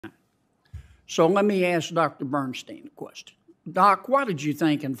So let me ask Dr. Bernstein a question. Doc, why did you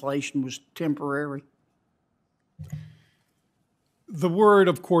think inflation was temporary? The word,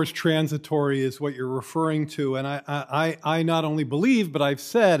 of course, transitory is what you're referring to, and I not only believe, but I've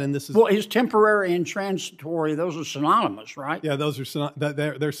said, and this is... Well, is temporary and transitory, those are synonymous, right? Yeah, those are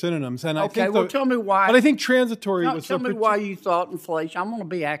they're synonyms. And okay, I think well, tell me why... But I think transitory was... Tell me why you thought inflation... I'm going to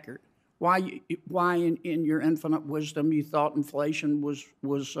be accurate. Why in your infinite wisdom, you thought inflation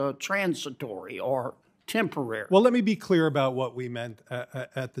was transitory or temporary? Well, let me be clear about what we meant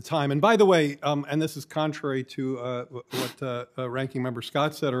at the time. And by the way, and this is contrary to what Ranking Member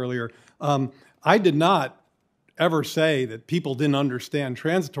Scott said earlier, I did not ever say that people didn't understand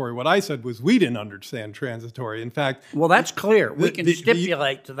transitory. What I said was we didn't understand transitory. In fact... Well, that's clear. We can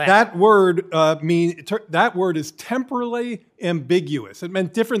stipulate to that. That word that word is temporally ambiguous. It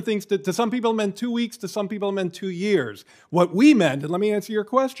meant different things. To some people it meant 2 weeks, to some people it meant 2 years. What we meant, and let me answer your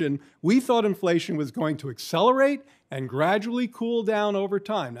question, we thought inflation was going to accelerate and gradually cool down over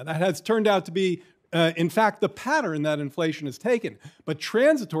time. Now, that has turned out to be in fact, the pattern that inflation has taken. But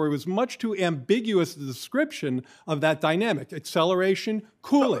transitory was much too ambiguous a description of that dynamic. Acceleration,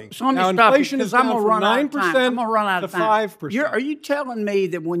 cooling. So now inflation is down from 9% to 5%. Are you telling me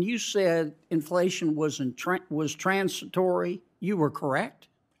that when you said inflation was transitory, you were correct?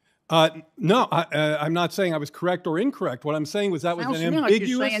 No, I'm not saying I was correct or incorrect. What I'm saying was that was an ambiguous... Like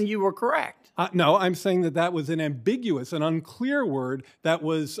you're saying you were correct. No, I'm saying that was an ambiguous and unclear word that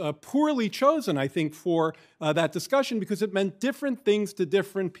was poorly chosen, I think, for that discussion because it meant different things to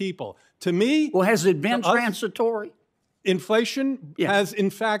different people. To me... Well, has it been transitory? Inflation has, in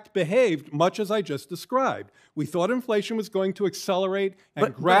fact, behaved much as I just described. We thought inflation was going to accelerate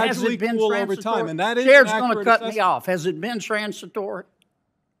and gradually cool over time. And that is Jared's going to cut me off. Has it been transitory?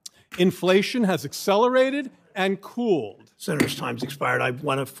 Inflation has accelerated and cooled. Senator's time's expired. I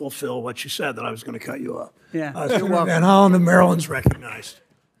want to fulfill what you said that I was going to cut you off. Yeah. Senator Van Hollen of Maryland's recognized.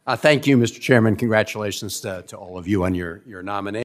 Thank you, Mr. Chairman. Congratulations to all of you on your nomination.